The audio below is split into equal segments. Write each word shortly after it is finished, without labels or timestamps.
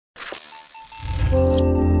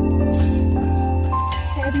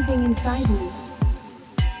everything inside me.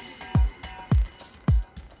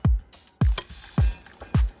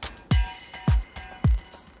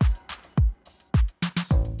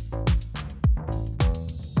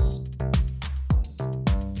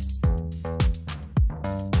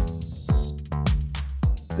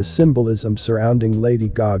 The symbolism surrounding Lady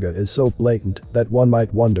Gaga is so blatant that one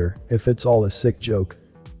might wonder if it's all a sick joke.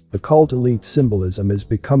 The cult elite symbolism is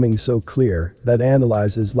becoming so clear that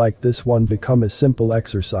analyses like this one become a simple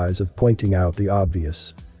exercise of pointing out the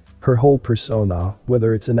obvious. Her whole persona,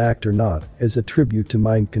 whether it's an act or not, is a tribute to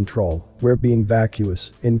mind control, where being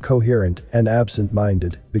vacuous, incoherent, and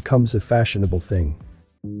absent-minded becomes a fashionable thing.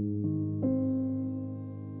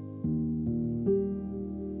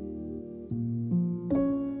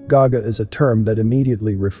 Gaga is a term that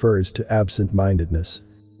immediately refers to absent-mindedness.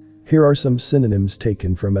 Here are some synonyms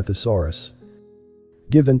taken from a thesaurus.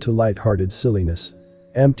 Given to light-hearted silliness.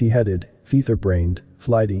 Empty-headed, feather-brained,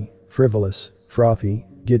 flighty, frivolous, frothy,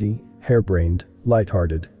 giddy, harebrained,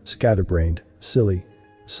 light-hearted, scatterbrained, silly.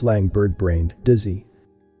 Slang bird-brained, dizzy.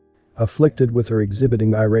 Afflicted with or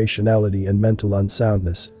exhibiting irrationality and mental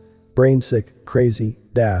unsoundness. Brain-sick, crazy,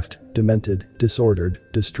 daft, demented, disordered,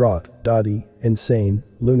 distraught, dotty, insane,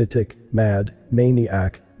 lunatic, mad,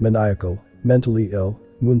 maniac, maniacal, mentally ill,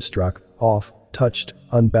 moonstruck, off, touched,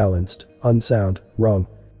 unbalanced, unsound, wrong.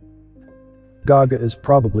 Gaga is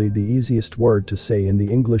probably the easiest word to say in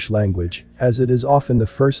the English language, as it is often the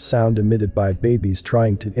first sound emitted by babies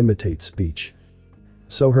trying to imitate speech.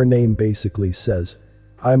 So her name basically says,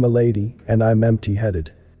 I'm a lady, and I'm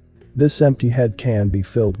empty-headed. This empty head can be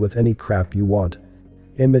filled with any crap you want.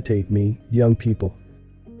 Imitate me, young people.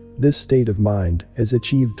 This state of mind is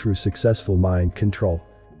achieved through successful mind control.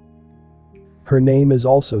 Her name is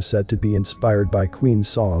also said to be inspired by Queen's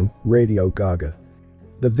song, Radio Gaga.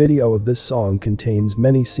 The video of this song contains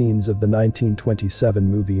many scenes of the 1927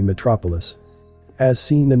 movie Metropolis. As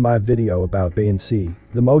seen in my video about Beyoncé,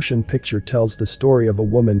 the motion picture tells the story of a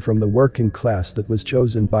woman from the working class that was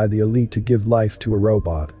chosen by the elite to give life to a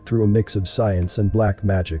robot through a mix of science and black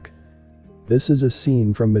magic. This is a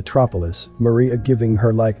scene from Metropolis, Maria giving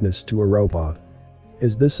her likeness to a robot.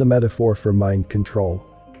 Is this a metaphor for mind control?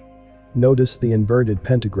 Notice the inverted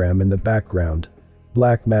pentagram in the background.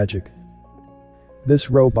 Black magic.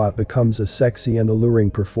 This robot becomes a sexy and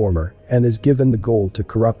alluring performer and is given the goal to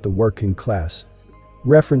corrupt the working class.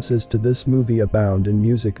 References to this movie abound in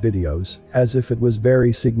music videos, as if it was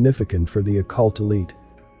very significant for the occult elite.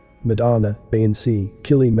 Madonna, Beyoncé,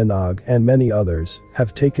 Kylie Minogue, and many others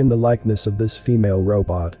have taken the likeness of this female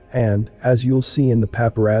robot, and, as you'll see in the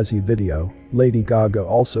paparazzi video, Lady Gaga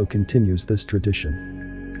also continues this tradition.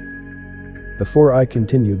 Before I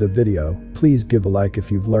continue the video, please give a like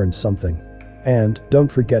if you've learned something. And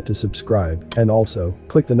don't forget to subscribe, and also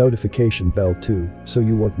click the notification bell too, so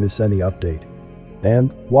you won't miss any update.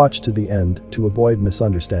 And watch to the end to avoid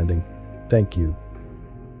misunderstanding. Thank you.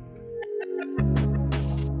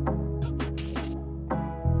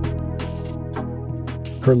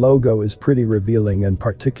 Her logo is pretty revealing and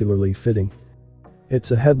particularly fitting.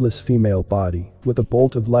 It's a headless female body, with a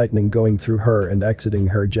bolt of lightning going through her and exiting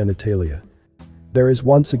her genitalia. There is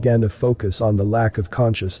once again a focus on the lack of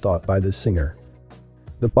conscious thought by the singer.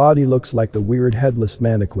 The body looks like the weird headless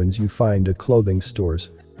mannequins you find at clothing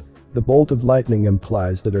stores. The bolt of lightning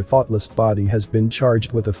implies that her thoughtless body has been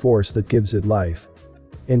charged with a force that gives it life.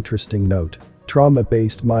 Interesting note.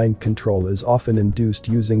 Trauma-based mind control is often induced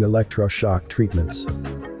using electroshock treatments.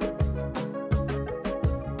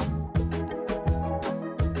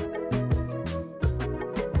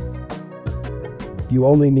 You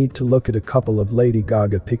only need to look at a couple of Lady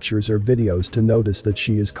Gaga pictures or videos to notice that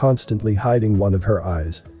she is constantly hiding one of her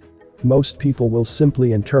eyes. Most people will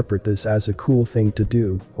simply interpret this as a cool thing to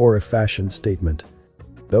do or a fashion statement.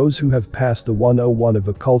 Those who have passed the 101 of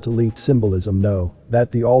occult elite symbolism know that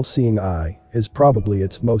the all-seeing eye is probably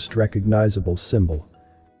its most recognizable symbol.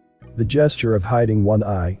 The gesture of hiding one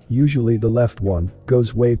eye, usually the left one,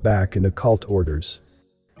 goes way back in occult orders.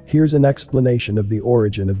 Here's an explanation of the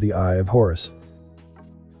origin of the Eye of Horus.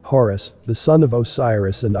 Horus, the son of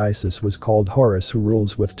Osiris and Isis, was called Horus, who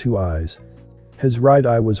rules with two eyes. His right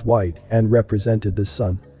eye was white and represented the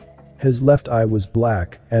sun. His left eye was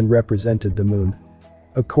black and represented the moon.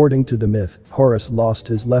 According to the myth, Horus lost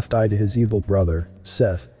his left eye to his evil brother,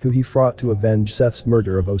 Seth, who he fought to avenge Seth's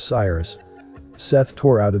murder of Osiris. Seth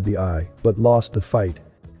tore out of the eye, but lost the fight.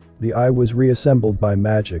 The eye was reassembled by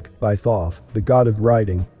magic, by Thoth, the god of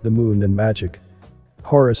writing, the moon and magic.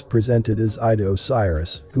 Horus presented his eye to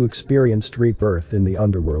Osiris, who experienced rebirth in the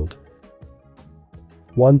underworld.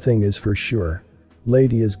 One thing is for sure.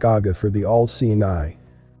 Lady is Gaga for the all-seeing eye.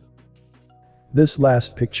 This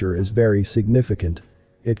last picture is very significant.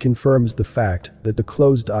 It confirms the fact that the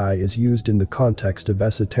closed eye is used in the context of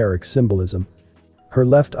esoteric symbolism. Her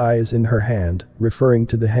left eye is in her hand, referring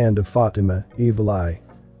to the hand of Fatima, evil eye.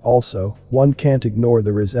 Also, one can't ignore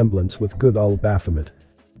the resemblance with Good Ul Baphomet.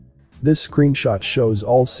 This screenshot shows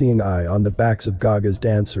all-seeing eye on the backs of Gaga's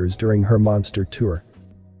dancers during her monster tour.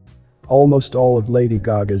 Almost all of Lady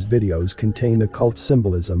Gaga's videos contain occult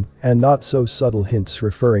symbolism and not so subtle hints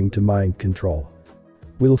referring to mind control.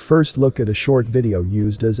 We'll first look at a short video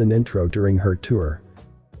used as an intro during her tour.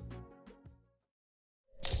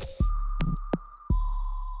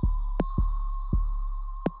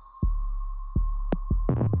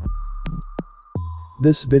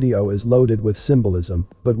 This video is loaded with symbolism,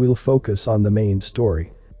 but we'll focus on the main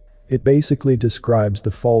story. It basically describes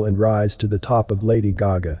the fall and rise to the top of Lady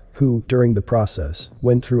Gaga, who, during the process,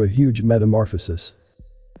 went through a huge metamorphosis.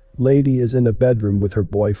 Lady is in a bedroom with her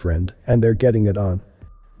boyfriend, and they're getting it on.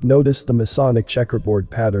 Notice the Masonic checkerboard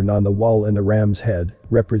pattern on the wall and a ram's head,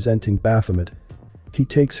 representing Baphomet. He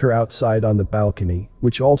takes her outside on the balcony,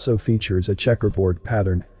 which also features a checkerboard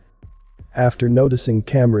pattern. After noticing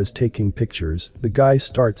cameras taking pictures, the guy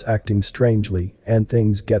starts acting strangely, and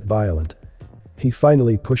things get violent. He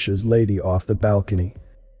finally pushes Lady off the balcony.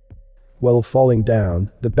 While falling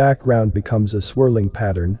down, the background becomes a swirling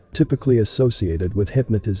pattern, typically associated with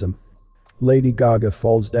hypnotism. Lady Gaga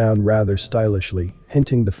falls down rather stylishly,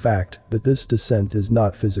 hinting the fact that this descent is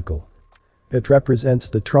not physical. It represents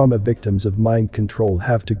the trauma victims of mind control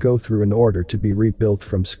have to go through in order to be rebuilt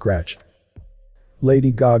from scratch.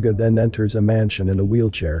 Lady Gaga then enters a mansion in a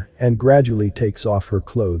wheelchair and gradually takes off her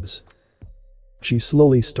clothes. She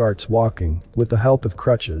slowly starts walking, with the help of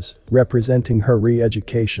crutches, representing her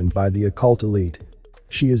re-education by the occult elite.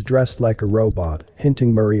 She is dressed like a robot,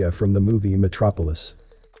 hinting Maria from the movie Metropolis.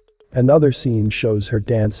 Another scene shows her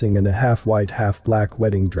dancing in a half-white half-black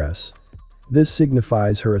wedding dress. This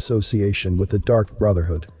signifies her association with the Dark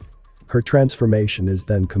Brotherhood. Her transformation is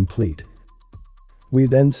then complete. We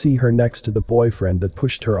then see her next to the boyfriend that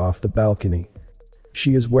pushed her off the balcony.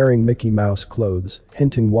 She is wearing Mickey Mouse clothes,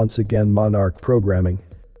 hinting once again monarch programming.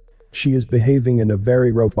 She is behaving in a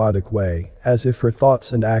very robotic way, as if her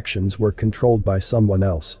thoughts and actions were controlled by someone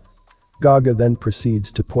else. Gaga then proceeds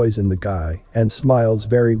to poison the guy, and smiles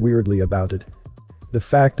very weirdly about it. The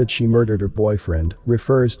fact that she murdered her boyfriend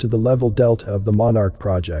refers to the level delta of the Monarch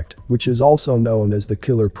project, which is also known as the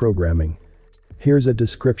killer programming. Here's a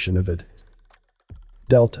description of it.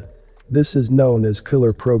 Delta. This is known as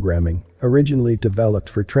killer programming, originally developed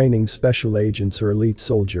for training special agents or elite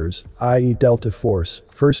soldiers, i.e. Delta Force,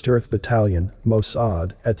 1st Earth Battalion,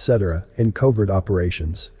 Mossad, etc., in covert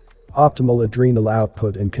operations. Optimal adrenal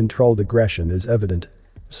output and controlled aggression is evident.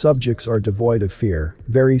 Subjects are devoid of fear,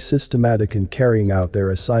 very systematic in carrying out their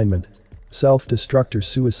assignment. Self-destruct or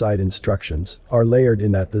suicide instructions are layered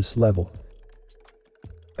in at this level.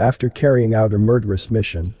 After carrying out a murderous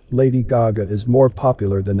mission, Lady Gaga is more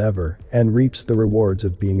popular than ever and reaps the rewards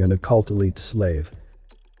of being an occult elite slave.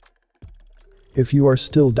 If you are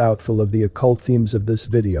still doubtful of the occult themes of this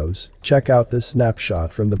videos, check out this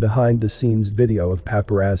snapshot from the behind-the-scenes video of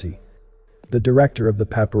Paparazzi. The director of the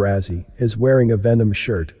Paparazzi is wearing a Venom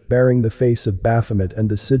shirt bearing the face of Baphomet and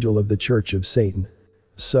the sigil of the Church of Satan.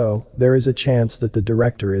 So, there is a chance that the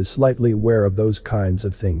director is slightly aware of those kinds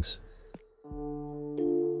of things.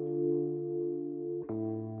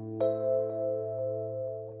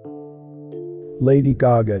 Lady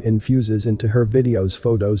Gaga infuses into her videos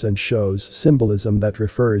photos and shows symbolism that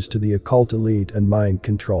refers to the occult elite and mind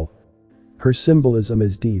control. Her symbolism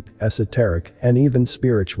is deep, esoteric, and even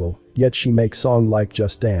spiritual, yet she makes songs like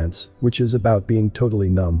Just Dance, which is about being totally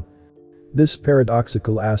numb. This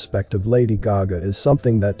paradoxical aspect of Lady Gaga is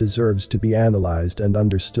something that deserves to be analyzed and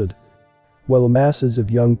understood. While masses of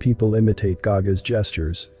young people imitate Gaga's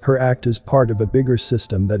gestures, her act is part of a bigger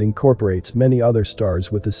system that incorporates many other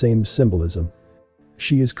stars with the same symbolism.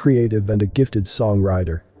 She is creative and a gifted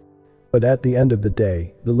songwriter. But at the end of the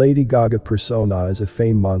day, the Lady Gaga persona is a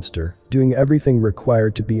fame monster, doing everything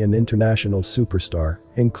required to be an international superstar,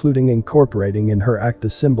 including incorporating in her act the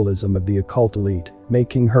symbolism of the occult elite,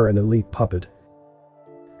 making her an elite puppet.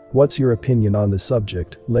 What's your opinion on the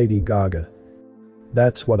subject, Lady Gaga?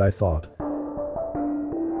 That's what I thought.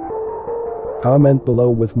 Comment below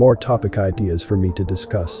with more topic ideas for me to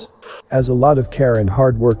discuss. As a lot of care and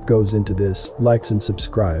hard work goes into this, likes and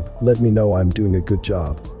subscribe, let me know I'm doing a good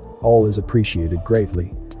job. All is appreciated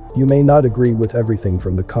greatly. You may not agree with everything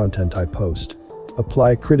from the content I post.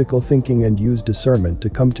 Apply critical thinking and use discernment to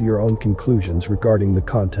come to your own conclusions regarding the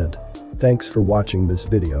content. Thanks for watching this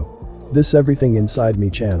video. This Everything Inside Me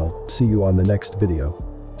channel, see you on the next video.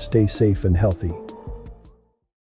 Stay safe and healthy.